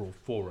Social Liberal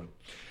Forum.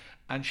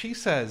 And she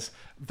says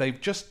they've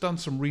just done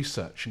some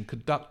research and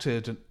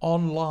conducted an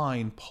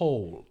online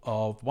poll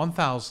of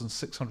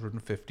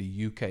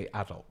 1,650 UK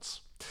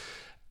adults.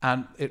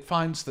 And it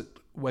finds that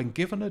when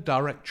given a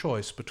direct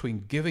choice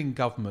between giving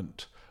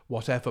government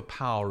whatever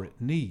power it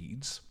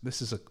needs,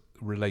 this is a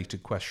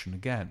related question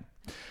again,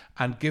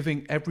 and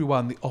giving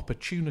everyone the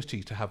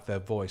opportunity to have their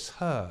voice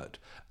heard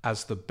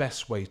as the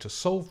best way to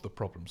solve the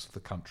problems of the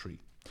country,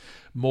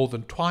 more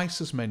than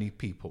twice as many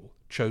people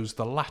chose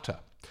the latter,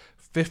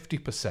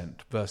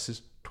 50%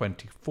 versus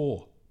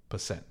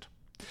 24%.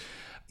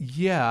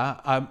 Yeah,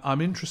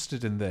 I'm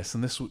interested in this,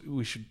 and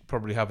we should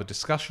probably have a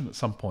discussion at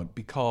some point,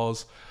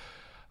 because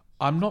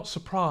I'm not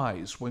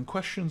surprised when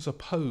questions are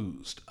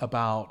posed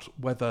about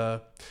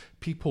whether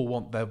people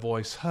want their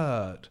voice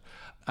heard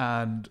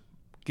and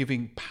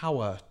giving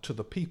power to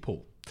the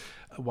people.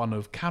 One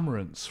of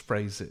Cameron's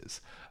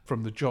phrases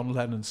from the John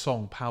Lennon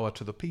song, Power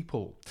to the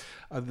People.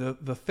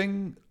 The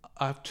thing,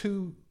 I have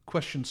 2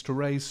 questions to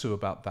raise, Sue,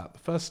 about that. The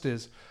first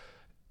is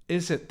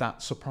it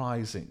that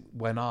surprising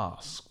when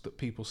asked that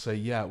people say,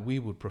 yeah, we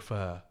would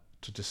prefer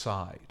to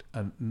decide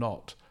and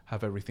not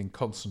have everything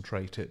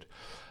concentrated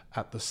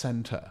at the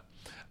centre.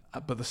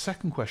 But the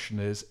second question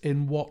is,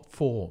 in what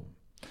form?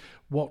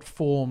 What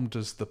form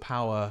does the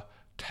power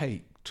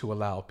take to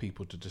allow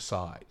people to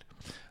decide?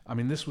 I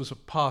mean, this was a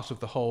part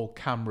of the whole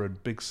Cameron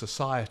big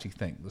society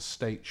thing. The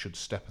state should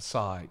step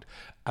aside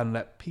and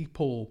let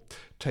people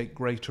take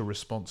greater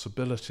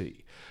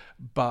responsibility.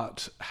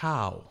 But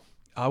how?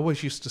 I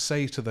always used to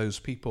say to those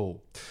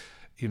people,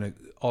 you know,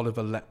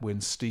 Oliver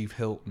Letwin, Steve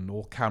Hilton,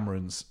 or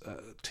Cameron's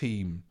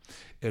team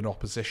in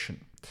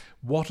opposition,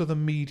 what are the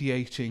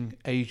mediating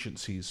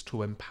agencies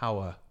to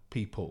empower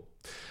people?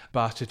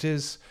 But it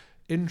is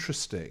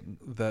interesting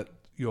that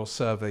your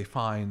survey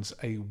finds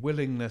a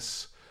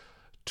willingness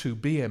to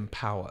be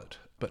empowered,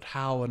 but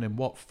how and in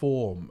what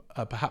form?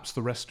 Perhaps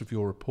the rest of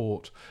your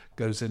report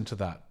goes into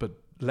that, but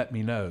let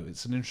me know.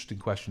 It's an interesting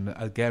question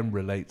that again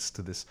relates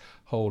to this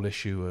whole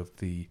issue of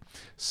the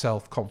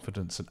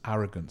self-confidence and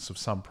arrogance of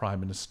some prime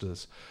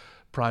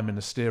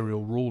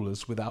ministerial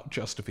rulers without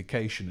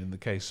justification in the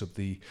case of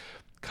the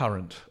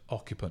current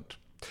occupant.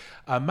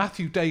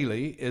 Matthew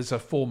Daly is a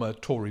former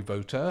Tory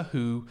voter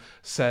who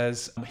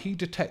says he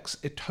detects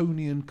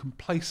Etonian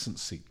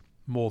complacency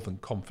more than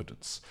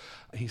confidence.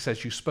 He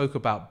says, you spoke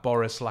about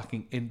Boris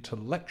lacking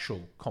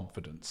intellectual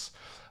confidence.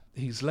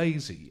 He's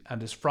lazy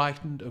and is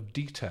frightened of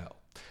detail,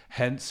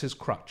 hence his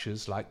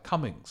crutches like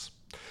Cummings.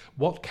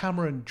 What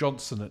Cameron,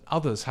 Johnson and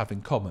others have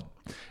in common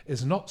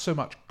is not so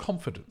much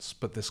confidence,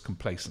 but this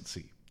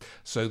complacency.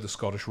 So the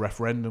Scottish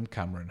referendum,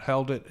 Cameron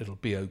held it, it'll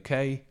be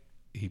okay.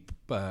 He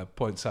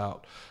points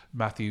out,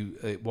 Matthew,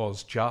 it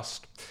was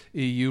just.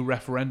 EU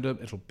referendum,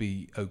 it'll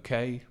be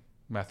okay.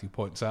 Matthew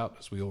points out,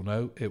 as we all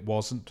know, it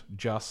wasn't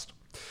just.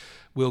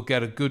 We'll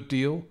get a good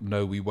deal.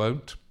 No, we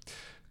won't.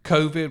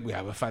 COVID, we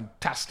have a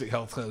fantastic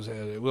health care.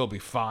 It will be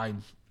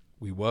fine.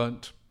 We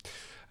weren't.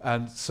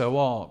 And so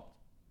on.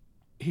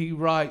 He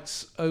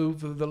writes,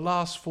 over the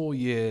last 4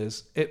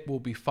 years, it will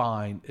be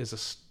fine is a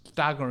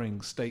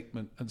staggering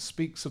statement and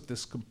speaks of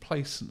this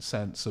complacent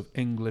sense of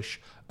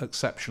English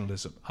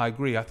exceptionalism. I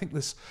agree. I think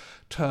this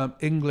term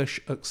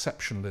English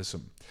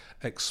exceptionalism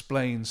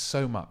explains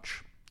so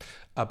much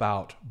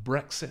about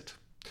Brexit,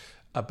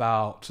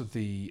 about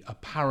the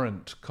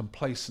apparent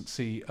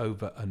complacency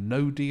over a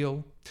no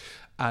deal,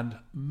 and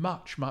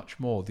much, much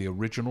more the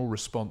original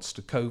response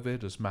to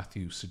COVID, as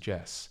Matthew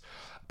suggests.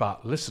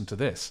 But listen to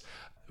this.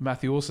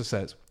 Matthew also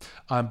says,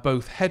 I'm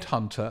both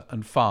headhunter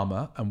and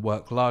farmer and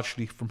work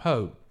largely from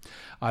home.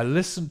 I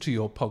listen to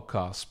your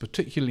podcasts,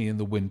 particularly in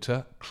the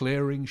winter,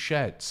 clearing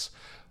sheds.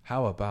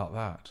 How about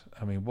that?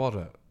 I mean,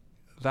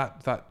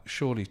 that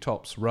surely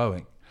tops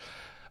rowing.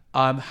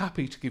 I'm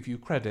happy to give you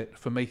credit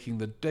for making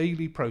the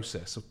daily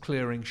process of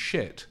clearing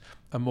shit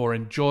a more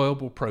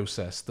enjoyable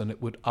process than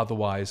it would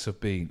otherwise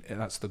have been. And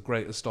that's the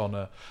greatest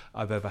honour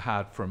I've ever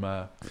had from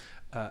an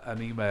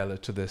emailer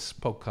to this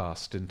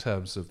podcast in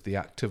terms of the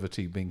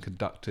activity being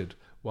conducted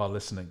while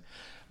listening.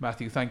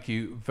 Matthew, thank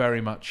you very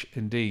much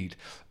indeed.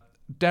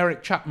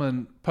 Derek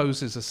Chapman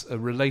poses a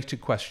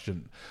related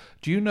question.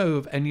 Do you know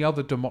of any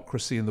other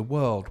democracy in the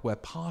world where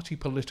party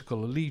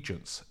political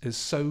allegiance is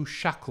so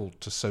shackled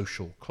to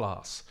social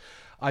class?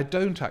 I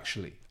don't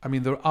actually. I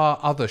mean, there are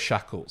other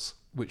shackles,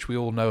 which we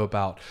all know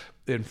about.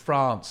 In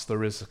France,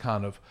 there is a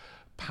kind of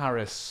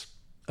Paris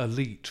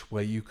elite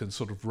where you can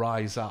sort of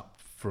rise up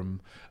from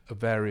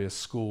various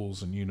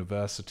schools and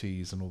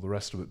universities and all the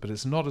rest of it, but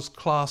it's not as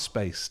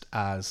class-based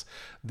as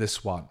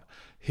this one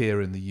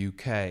here in the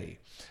UK.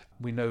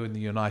 We know in the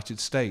United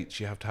States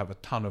you have to have a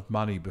ton of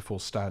money before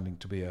standing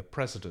to be a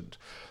president.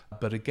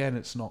 But again,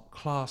 it's not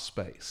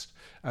class-based.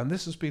 And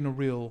this has been a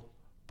real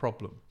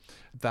problem,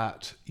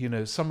 that, you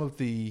know, some of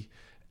the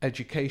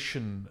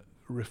education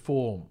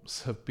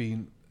reforms have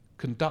been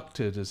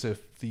conducted as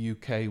if the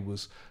UK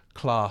was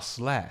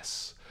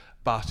classless,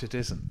 but it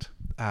isn't.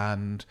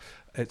 And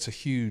it's a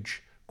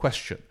huge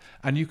question.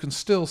 And you can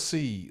still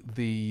see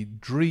the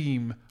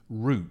dream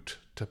route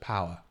to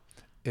power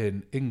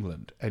in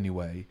England,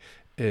 anyway,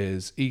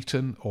 is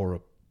Eton or a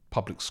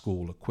public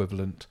school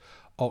equivalent,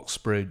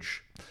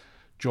 Oxbridge,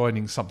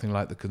 joining something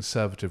like the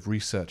Conservative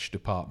Research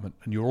Department,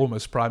 and you're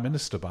almost Prime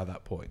Minister by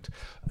that point.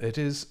 It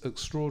is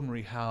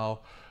extraordinary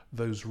how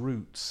those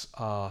routes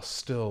are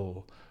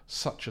still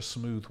such a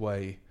smooth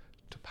way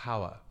to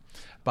power.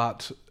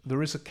 But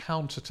there is a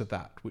counter to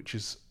that, which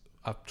is,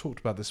 I've talked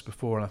about this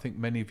before, and I think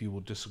many of you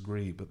will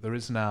disagree, but there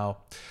is now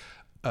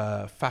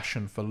a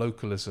fashion for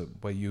localism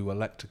where you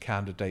elect a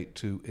candidate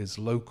who is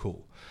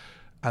local.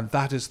 And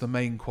that is the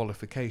main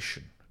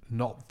qualification,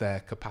 not their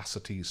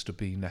capacities to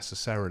be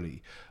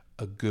necessarily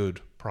a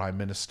good prime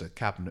minister,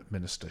 cabinet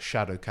minister,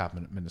 shadow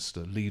cabinet minister,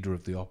 leader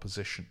of the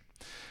opposition.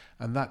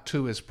 And that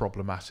too is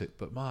problematic.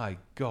 But my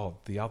God,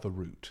 the other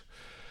route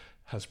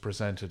has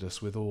presented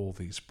us with all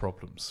these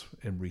problems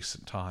in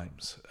recent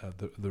times.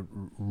 The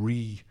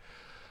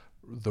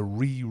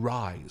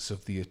re-rise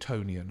of the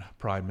Etonian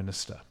prime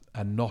minister,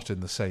 and not in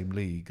the same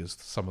league as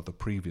some of the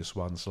previous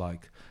ones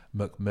like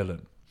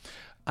Macmillan.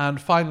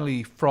 And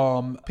finally,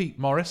 from Pete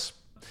Morris,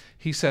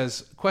 he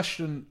says,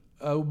 question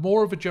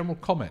More of a general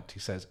comment, he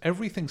says.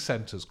 Everything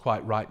centres,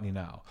 quite rightly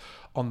now,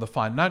 on the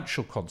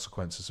financial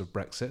consequences of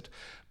Brexit,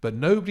 but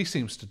nobody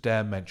seems to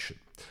dare mention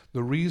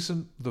the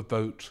reason the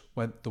vote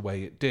went the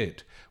way it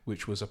did,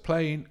 which was a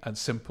plain and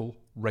simple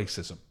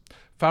racism.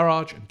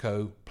 Farage and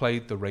co.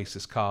 played the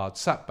racist card,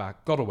 sat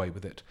back, got away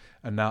with it,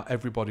 and now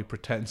everybody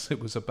pretends it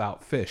was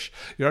about fish.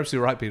 You're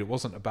absolutely right, Peter. It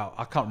wasn't about,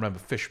 I can't remember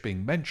fish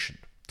being mentioned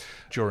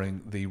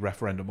during the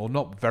referendum, or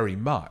not very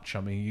much.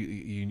 I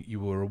mean, you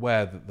were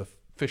aware that the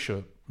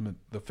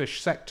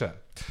fish sector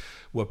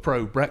were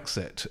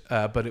pro-Brexit,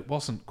 but it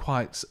wasn't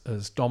quite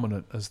as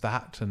dominant as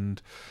that,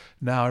 and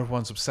now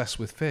everyone's obsessed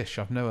with fish.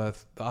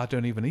 I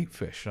don't even eat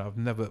fish. I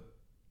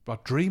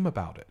dream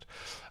about it.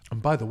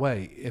 And by the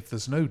way, if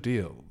there's no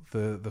deal,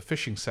 the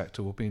fishing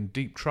sector will be in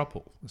deep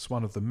trouble. It's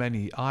one of the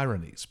many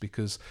ironies,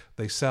 because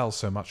they sell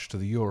so much to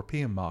the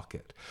European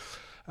market.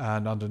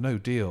 And under no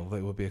deal,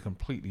 there will be a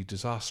completely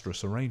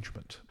disastrous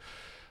arrangement.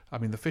 I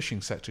mean, the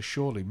fishing sector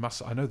surely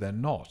must, I know they're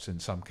not in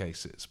some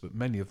cases, but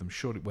many of them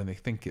surely, when they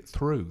think it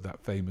through,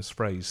 that famous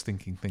phrase,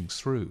 thinking things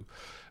through,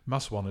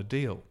 must want a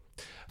deal.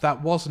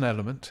 That was an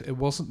element. It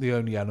wasn't the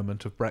only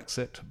element of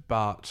Brexit,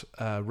 but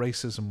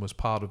racism was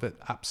part of it,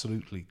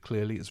 absolutely,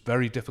 clearly. It's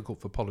very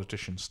difficult for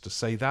politicians to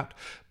say that,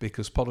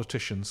 because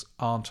politicians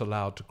aren't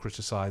allowed to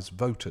criticise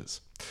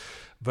voters.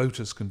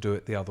 Voters can do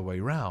it the other way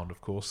round, of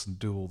course, and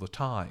do all the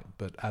time.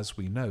 But as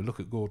we know,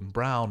 look at Gordon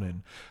Brown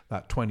in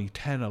that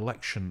 2010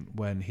 election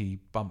when he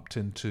bumped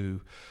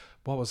into,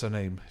 what was her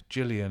name,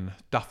 Gillian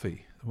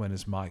Duffy, when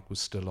his mic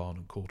was still on,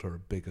 and called her a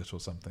bigot or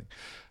something.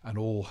 And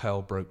all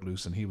hell broke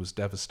loose and he was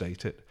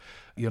devastated.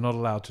 You're not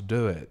allowed to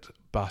do it,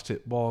 but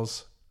it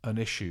was an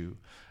issue,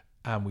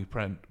 and we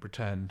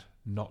pretend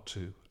not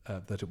to,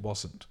 that it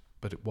wasn't,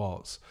 but it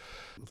was.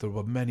 There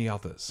were many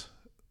others.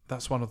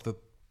 That's one of the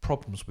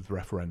problems with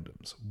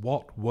referendums.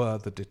 What were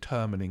the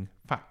determining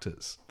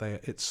factors?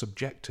 It's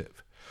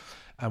subjective.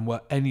 And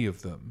were any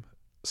of them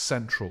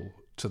central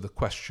to the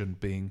question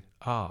being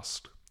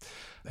asked?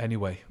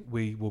 Anyway,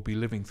 we will be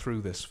living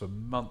through this for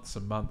months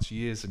and months,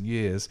 years and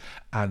years,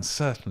 and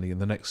certainly in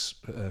the next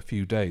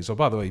few days. Oh,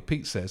 by the way,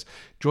 Pete says,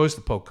 enjoys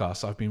the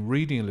podcast. I've been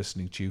reading and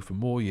listening to you for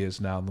more years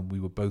now than we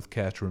would both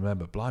care to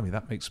remember. Blimey,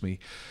 that makes me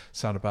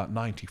sound about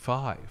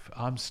 95.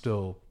 I'm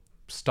still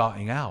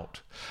starting out.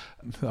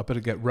 I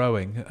better get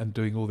rowing and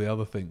doing all the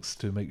other things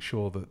to make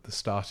sure that the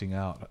starting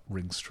out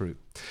rings true.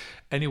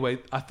 Anyway,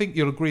 I think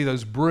you'll agree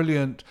those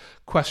brilliant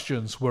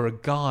questions were a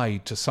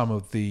guide to some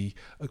of the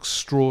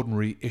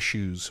extraordinary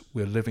issues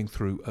we're living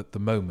through at the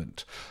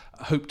moment.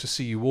 I hope to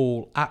see you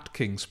all at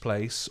King's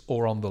Place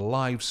or on the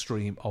live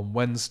stream on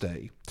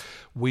Wednesday.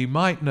 We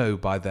might know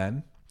by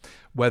then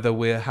whether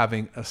we're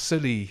having a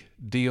silly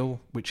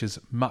deal, which is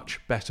much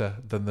better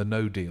than the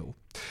no deal,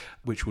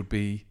 which would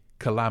be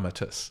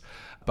calamitous.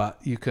 But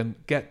you can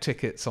get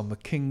tickets on the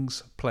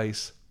King's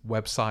Place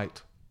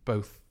website,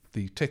 both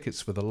the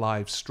tickets for the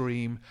live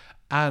stream,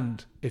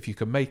 and if you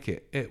can make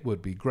it, it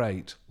would be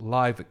great,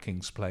 live at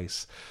King's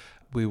Place.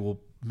 We will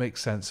make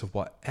sense of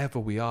whatever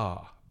we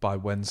are by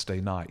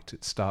Wednesday night.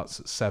 It starts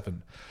at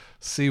 7.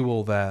 See you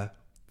all there.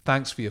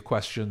 Thanks for your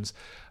questions.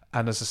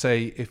 And as I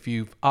say, if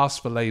you've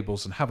asked for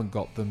labels and haven't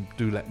got them,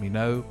 do let me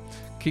know.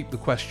 Keep the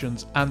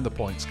questions and the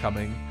points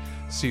coming.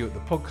 See you at the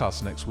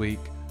podcast next week,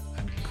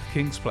 and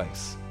King's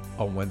Place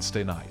on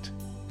Wednesday night.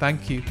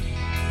 Thank you.